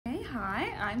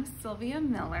Hi, I'm Sylvia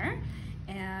Miller,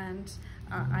 and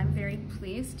I'm very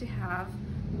pleased to have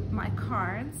my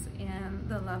cards in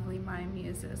the lovely My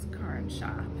Muses card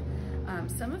shop.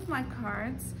 Some of my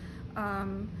cards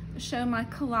show my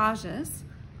collages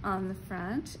on the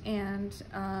front, and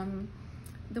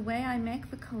the way I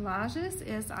make the collages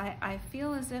is I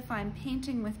feel as if I'm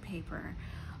painting with paper.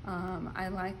 I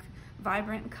like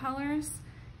vibrant colors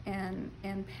and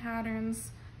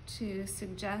patterns to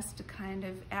suggest a kind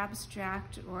of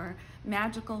abstract or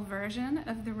magical version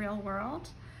of the real world.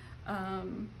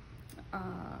 And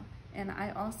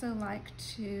I also like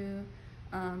to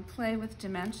play with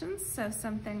dimensions, so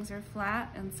some things are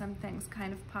flat and some things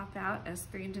kind of pop out as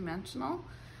three-dimensional.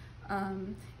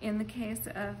 In the case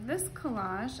of this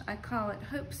collage, I call it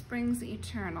Hope Springs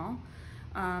Eternal.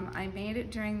 I made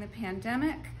it during the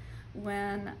pandemic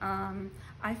when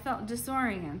I felt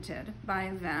disoriented by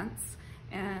events,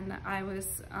 and I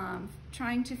was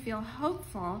trying to feel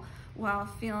hopeful while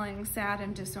feeling sad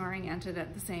and disoriented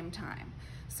at the same time.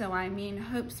 So I mean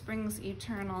hope springs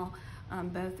eternal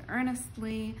both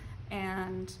earnestly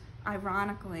and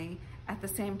ironically at the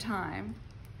same time.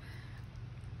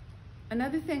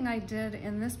 Another thing I did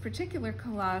in this particular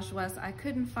collage was I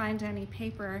couldn't find any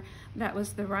paper that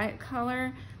was the right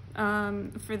color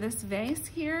for this vase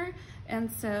here,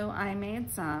 and so I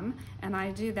made some, and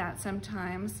I do that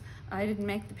sometimes. I didn't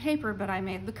make the paper, but I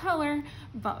made the color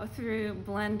through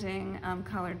blending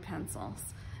colored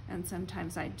pencils, and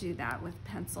sometimes I do that with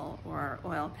pencil or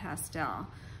oil pastel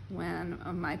when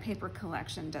my paper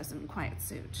collection doesn't quite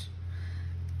suit.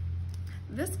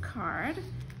 This card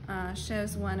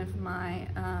shows one of my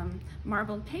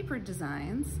marbled paper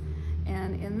designs,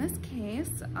 and in this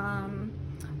case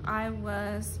I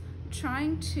was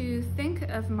trying to think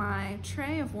of my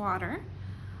tray of water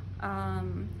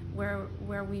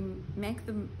where we make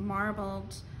the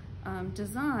marbled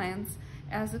designs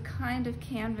as a kind of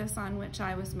canvas on which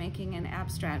I was making an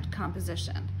abstract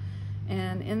composition.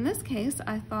 And in this case,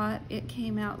 I thought it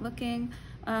came out looking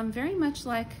very much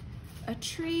like a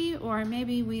tree, or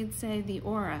maybe we'd say the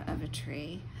aura of a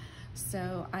tree.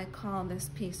 So I call this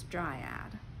piece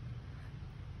Dryad.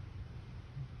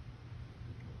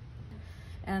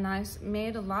 And I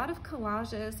made a lot of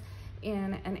collages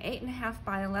in an 8.5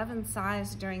 by 11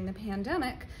 size during the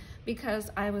pandemic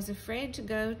because I was afraid to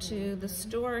go to the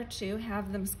store to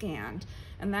have them scanned,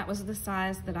 and that was the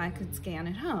size that I could scan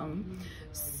at home.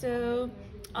 So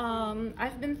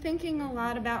I've been thinking a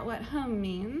lot about what home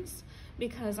means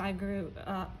because I grew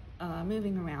up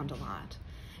moving around a lot.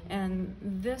 And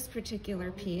this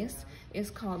particular piece is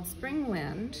called Spring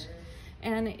Wind,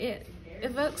 and it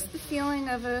evokes the feeling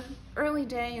of an early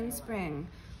day in spring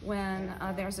when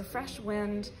there's a fresh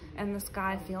wind and the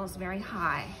sky feels very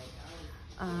high.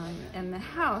 And the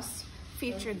house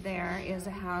featured there is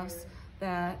a house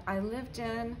that I lived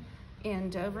in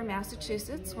Dover,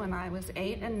 Massachusetts when I was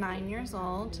 8 and 9 years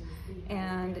old,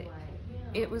 and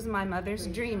it was my mother's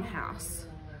dream house,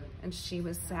 and she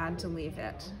was sad to leave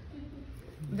it.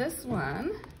 This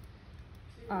one,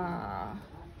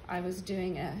 I was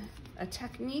doing a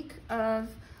technique of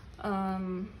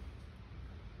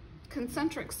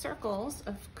concentric circles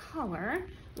of color,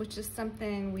 which is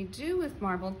something we do with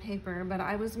marbled paper, but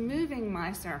I was moving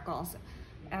my circles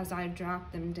as I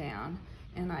dropped them down,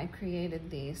 and I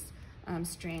created these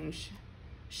strange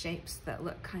shapes that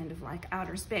look kind of like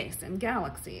outer space and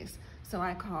galaxies. So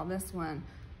I call this one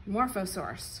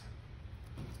Morphosource.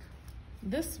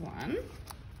 This one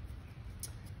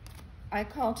I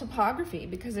call Typography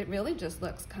because it really just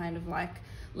looks kind of like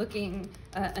looking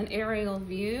an aerial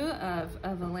view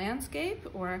of a landscape,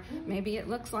 or maybe it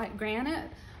looks like granite.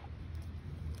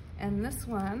 And this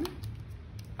one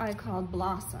I called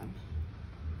Blossom.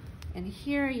 And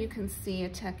here you can see a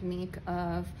technique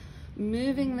of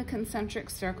moving the concentric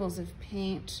circles of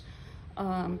paint,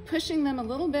 pushing them a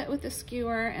little bit with a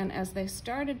skewer, and as they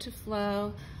started to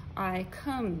flow, I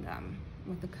combed them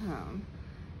with a comb.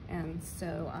 And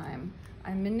so I'm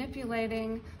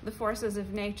manipulating the forces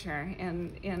of nature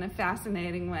in a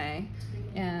fascinating way,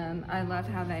 and I love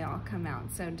how they all come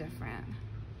out so different.